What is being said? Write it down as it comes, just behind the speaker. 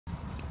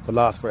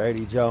Philosopher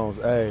A.D. Jones,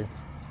 hey,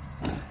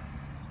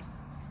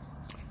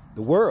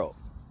 the world.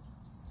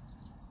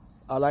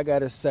 All I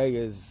gotta say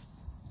is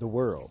the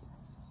world.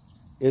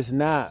 It's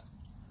not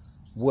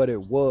what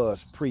it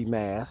was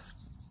pre-mask.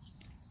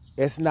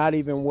 It's not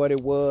even what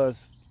it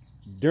was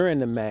during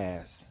the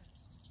mask.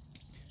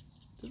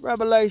 It's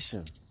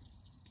revelation.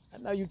 I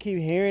know you keep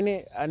hearing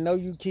it. I know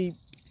you keep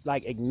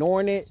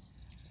ignoring it.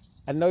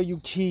 I know you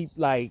keep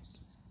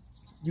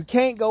you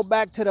can't go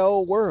back to the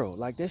old world.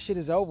 That shit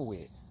is over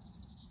with.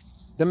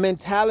 The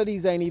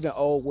mentalities ain't even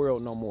old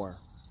world no more.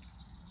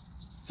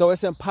 So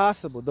it's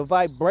impossible. The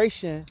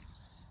vibration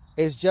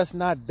is just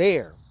not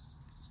there.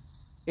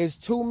 It's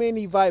too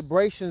many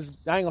vibrations.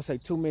 I ain't gonna say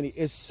too many.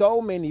 It's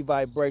so many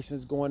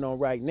vibrations going on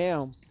right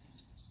now.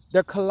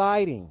 They're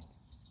colliding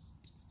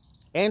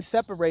and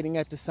separating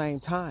at the same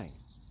time.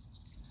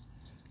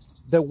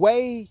 The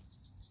way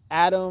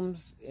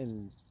atoms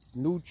and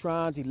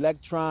neutrons,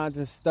 electrons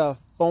and stuff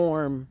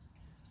form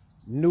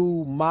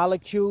new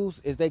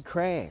molecules is they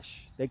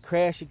crash. They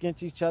crash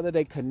against each other.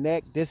 They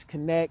connect,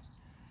 disconnect.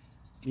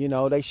 You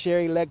know, they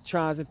share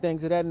electrons and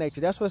things of that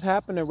nature. That's what's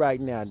happening right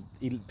now.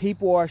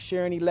 People are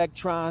sharing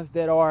electrons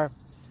that are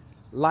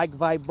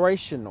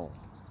vibrational.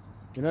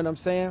 You know what I'm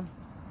saying?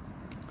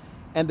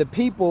 And the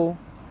people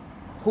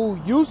who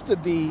used to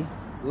be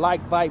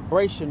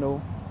vibrational,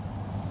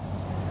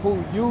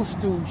 who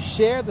used to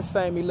share the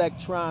same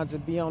electrons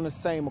and be on the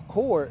same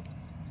accord,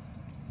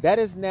 that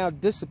is now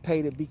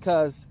dissipated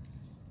because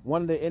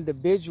one of the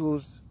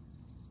individuals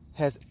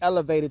has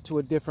elevated to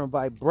a different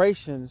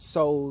vibration,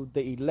 so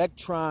the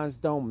electrons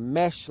don't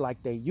mesh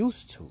like they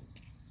used to.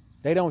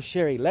 They don't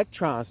share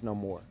electrons no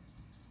more.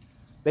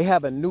 They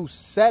have a new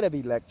set of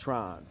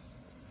electrons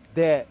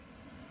that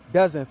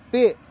doesn't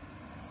fit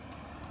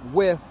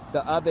with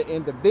the other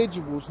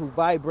individuals who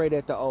vibrate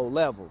at the old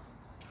level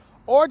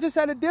or just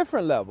at a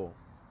different level.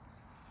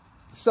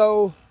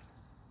 So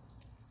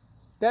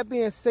that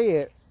being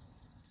said,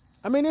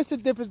 I mean, it's the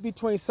difference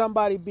between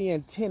somebody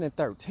being 10 and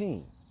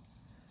 13.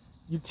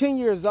 You're 10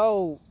 years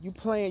old,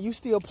 you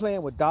still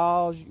playing with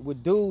dolls,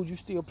 with dudes, you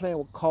still playing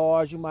with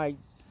cars, you might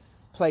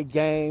play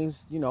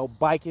games, you know,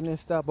 biking and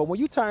stuff. But when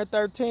you turn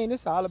 13,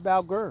 it's all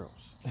about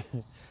girls.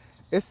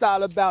 It's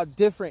all about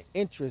different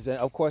interests. And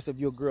of course, if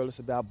you're a girl, it's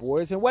about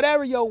boys and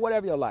whatever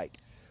you like.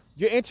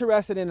 You're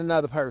interested in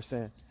another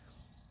person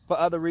for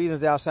other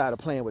reasons outside of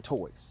playing with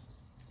toys.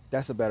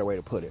 That's a better way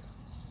to put it.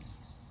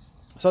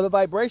 So the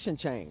vibration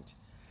changed.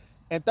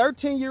 And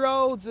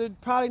 13-year-olds are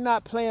probably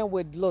not playing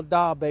with little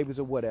doll babies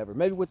or whatever.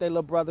 Maybe with their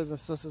little brothers and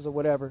sisters or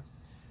whatever.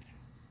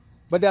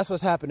 But that's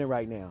what's happening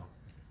right now.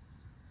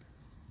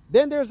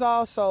 Then there's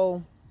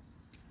also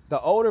the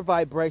older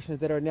vibrations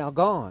that are now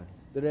gone,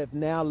 that have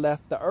now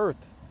left the earth.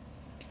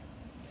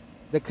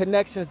 The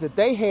connections that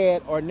they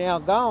had are now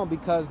gone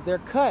because they're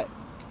cut.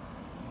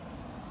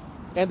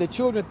 And the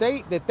children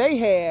that they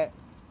had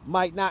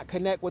might not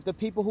connect with the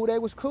people who they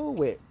was cool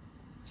with.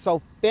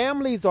 So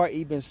families are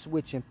even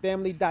switching.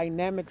 Family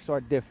dynamics are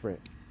different.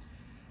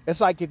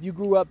 It's like if you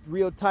grew up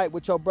real tight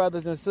with your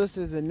brothers and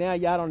sisters and now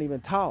y'all don't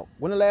even talk.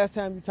 When the last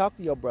time you talked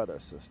to your brother or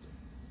sister?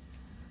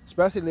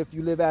 Especially if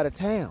you live out of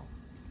town.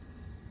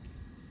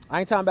 I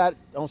ain't talking about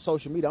on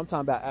social media. I'm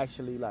talking about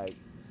actually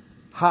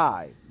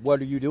hi,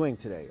 what are you doing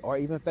today? Or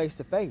even face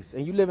to face.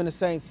 And you live in the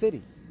same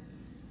city.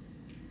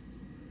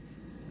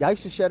 Y'all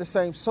used to share the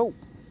same soap.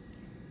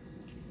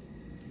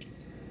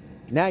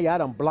 Now y'all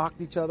done blocked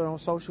each other on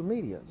social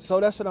media. So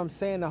that's what I'm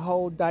saying. The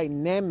whole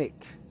dynamic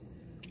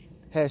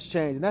has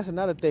changed. And that's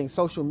another thing.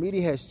 Social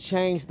media has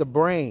changed the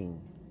brain.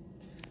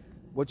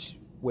 Which,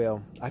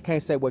 well, I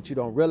can't say what you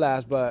don't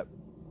realize, but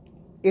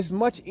it's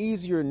much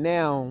easier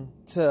now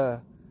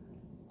to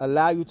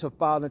allow you to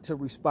fall into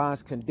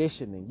response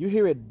conditioning. You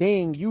hear a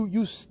ding,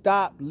 you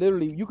stop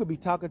literally. You could be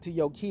talking to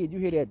your kid. You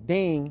hear that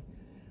ding,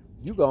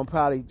 you're going to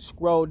probably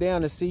scroll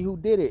down to see who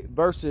did it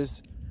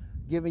versus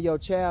giving your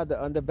child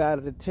the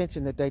undivided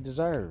attention that they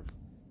deserve.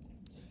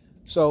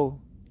 So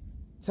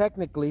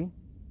technically,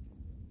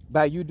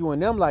 by you doing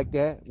them like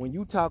that, when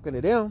you talking to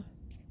them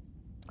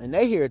and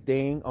they hear a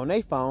thing on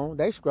their phone,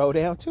 they scroll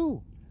down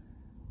too.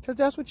 Because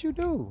that's what you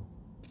do.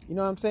 You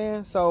know what I'm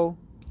saying? So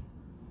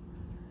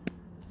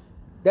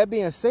that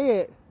being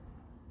said,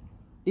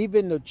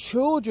 even the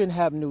children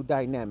have new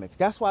dynamics.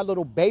 That's why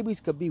little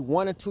babies could be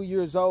 1 or 2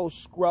 years old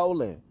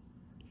scrolling.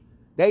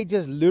 They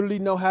just literally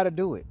know how to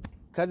do it.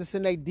 Because it's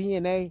in their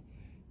DNA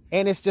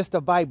and it's just a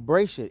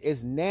vibration.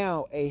 It's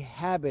now a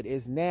habit.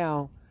 It's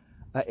now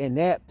an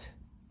inept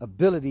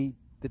ability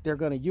that they're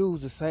going to use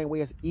the same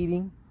way as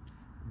eating,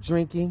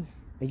 drinking,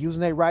 and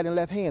using their right and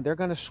left hand. They're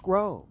going to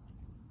scroll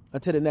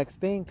until the next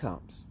thing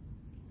comes.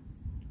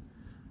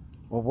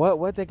 Well,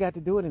 what they got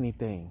to do with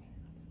anything?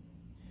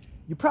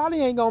 You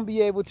probably ain't going to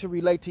be able to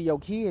relate to your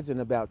kids in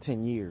about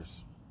 10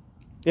 years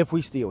if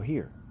we still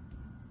here.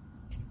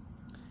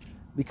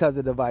 Because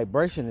of the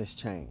vibration has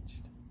changed.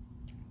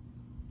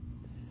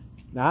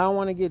 Now, I don't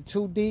want to get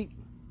too deep,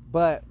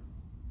 but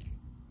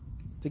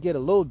to get a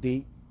little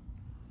deep,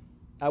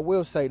 I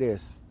will say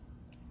this.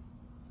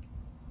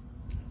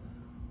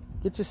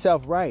 Get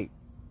yourself right.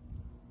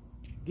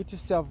 Get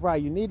yourself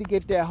right. You need to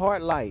get that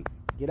heart light.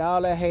 Get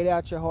all that hate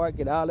out your heart.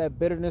 Get all that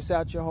bitterness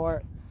out your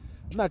heart.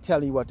 I'm not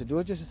telling you what to do.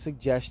 It's just a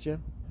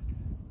suggestion.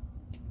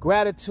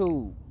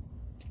 Gratitude.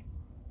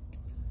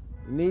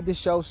 You need to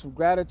show some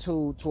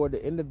gratitude toward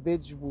the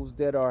individuals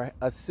that are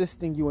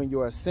assisting you in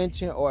your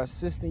ascension or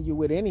assisting you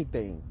with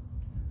anything.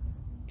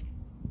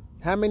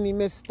 How many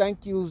missed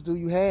thank yous do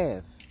you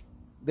have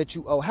that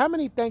you owe? How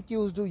many thank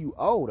yous do you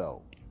owe,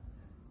 though?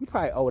 You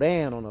probably owe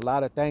down on a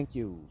lot of thank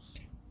yous.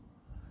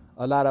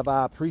 A lot of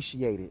I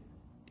appreciate it.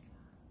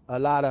 A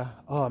lot of,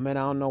 oh man,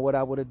 I don't know what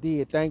I would have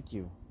did. Thank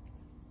you.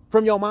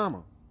 From your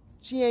mama.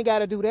 She ain't got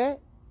to do that.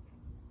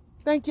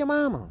 Thank your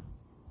mama.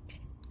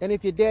 And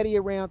if your daddy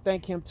around,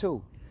 thank him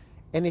too.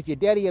 And if your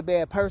daddy a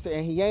bad person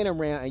and he ain't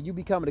around and you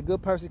becoming a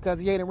good person because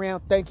he ain't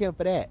around, thank him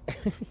for that.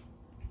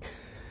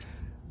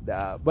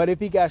 But if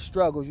he got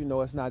struggles, you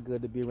know it's not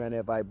good to be around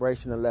that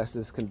vibration unless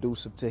it's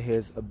conducive to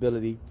his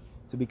ability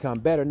to become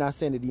better. Not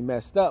saying that he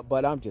messed up,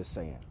 but I'm just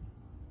saying.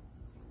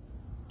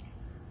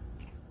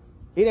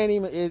 It ain't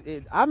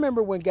even, I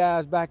remember when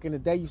guys back in the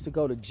day used to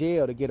go to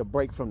jail to get a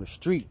break from the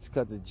streets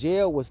because the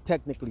jail was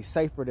technically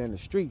safer than the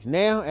streets.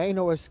 Now, ain't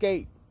no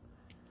escape.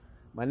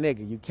 My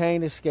nigga, you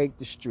can't escape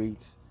the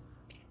streets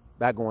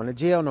by going to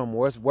jail no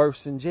more. It's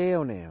worse than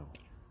jail now.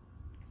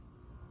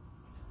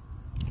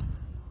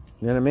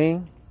 You know what I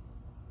mean?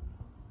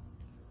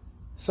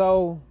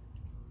 So,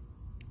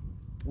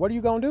 what are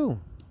you going to do?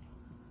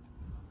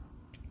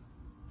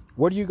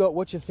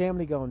 What's your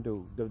family gonna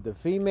do? The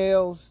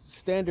female's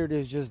standard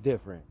is just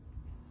different.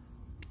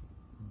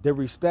 The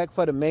respect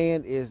for the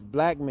man is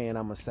black man,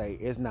 I'm gonna say,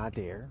 is not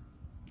there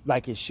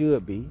like it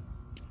should be.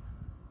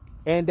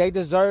 And they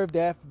deserve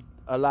that,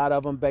 a lot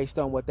of them, based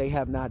on what they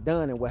have not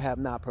done and what have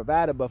not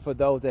provided. But for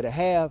those that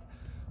have,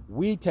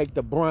 we take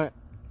the brunt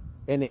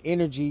and the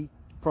energy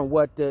from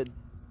what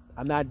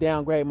I'm not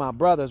downgrading my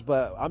brothers,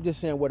 but I'm just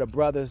saying where the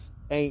brothers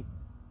ain't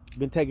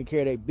been taking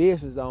care of their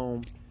business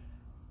on.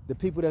 The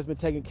people that's been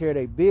taking care of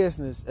their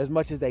business as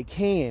much as they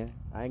can.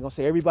 I ain't gonna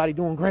say everybody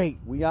doing great.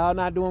 We all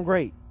not doing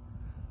great.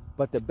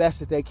 But the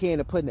best that they can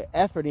to putting the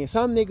effort in.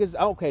 Some niggas,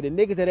 okay, the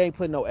niggas that ain't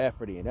putting no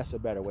effort in. That's a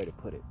better way to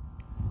put it.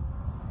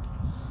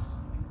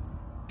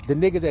 The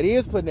niggas that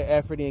is putting the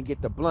effort in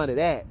get the blunt of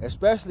that.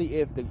 Especially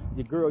if the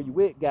girl you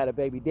with got a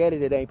baby daddy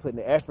that ain't putting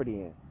the effort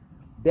in.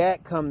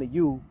 That come to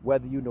you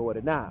whether you know it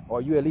or not.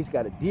 Or you at least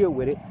got to deal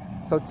with it.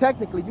 So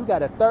technically you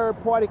got a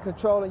third party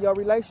controlling your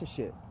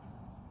relationship.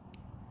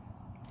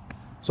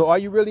 So are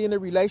you really in a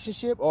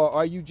relationship, or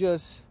are you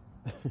just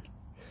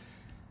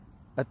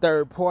a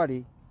third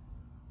party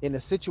in a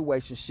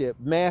situationship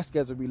masked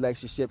as a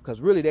relationship?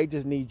 Because really they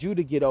just need you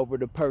to get over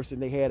the person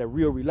they had a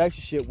real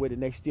relationship with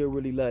and they still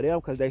really love them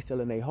because they still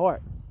in their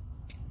heart.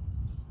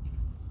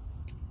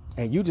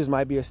 And you just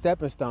might be a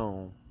stepping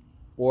stone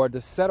or the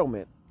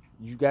settlement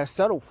you got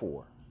settled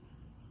for.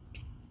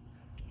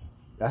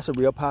 That's a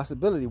real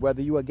possibility,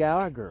 whether you a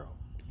guy or a girl.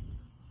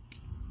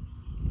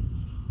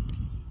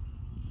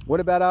 What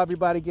about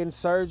everybody getting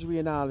surgery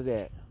and all of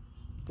that?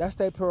 That's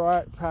their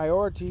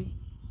priority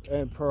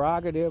and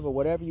prerogative or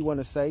whatever you want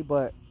to say,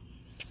 but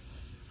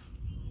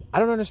I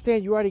don't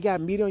understand. You already got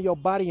meat on your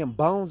body and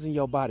bones in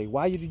your body.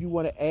 Why do you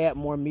want to add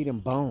more meat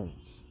and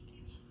bones?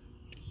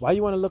 Why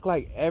you want to look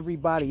like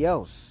everybody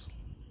else?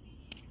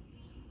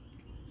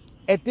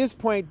 At this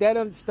point,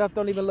 that stuff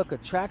don't even look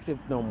attractive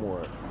no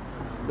more.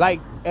 Like,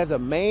 as a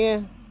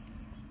man,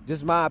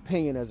 just my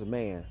opinion as a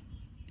man,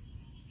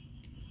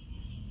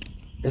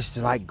 it's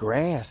just like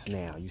grass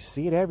now. You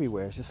see it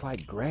everywhere. It's just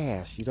like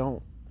grass. You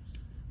don't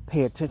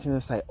pay attention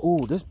and say,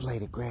 oh, this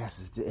blade of grass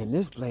is, and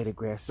this blade of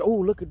grass. Oh,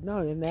 look at, no.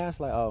 And now it's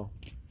like, oh,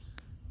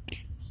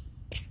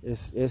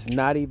 it's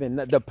not even,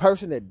 the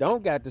person that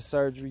don't got the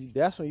surgery,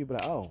 that's when you be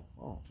like, oh,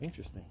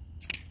 interesting.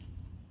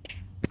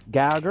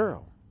 Guy or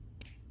girl.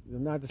 You're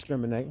not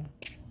discriminating.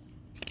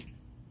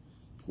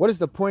 What is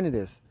the point of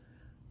this?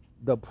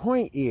 The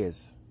point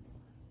is,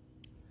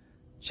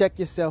 check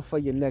yourself for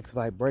your next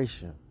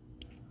vibration.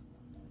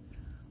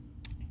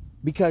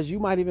 Because you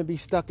might even be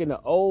stuck in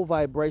the old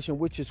vibration,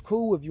 which is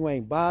cool if you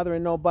ain't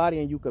bothering nobody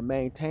and you can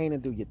maintain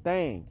and do your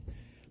thing.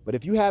 But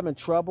if you having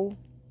trouble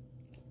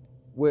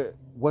with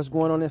what's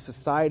going on in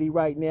society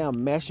right now,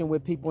 meshing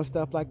with people and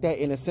stuff like that,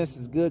 in a sense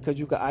it's good because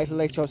you can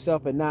isolate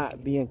yourself and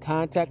not be in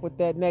contact with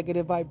that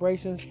negative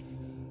vibrations.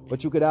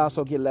 But you could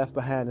also get left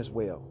behind as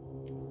well.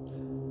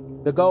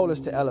 The goal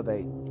is to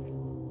elevate.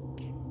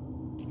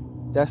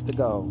 That's the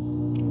goal.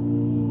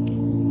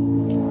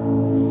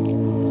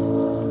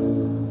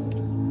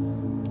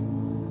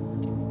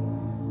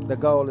 The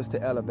goal is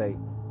to elevate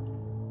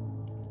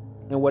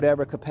in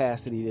whatever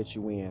capacity that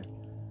you're in.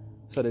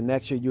 So the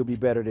next year you'll be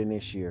better than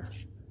this year.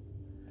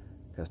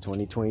 Because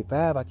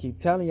 2025, I keep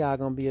telling y'all,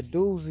 going to be a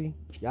doozy.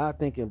 Y'all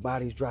thinking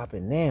bodies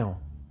dropping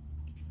now.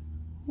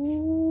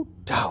 Ooh,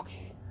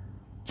 doggy.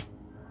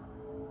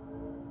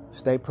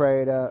 Stay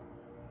prayed up.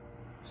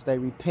 Stay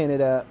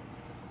repented up.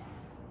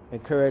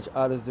 Encourage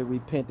others to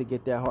repent to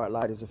get their heart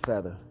light as a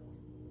feather.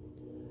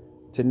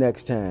 Till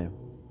next time.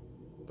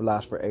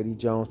 Philosopher A.D.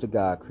 Jones, the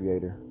God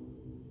Creator.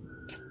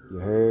 You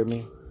heard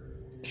me?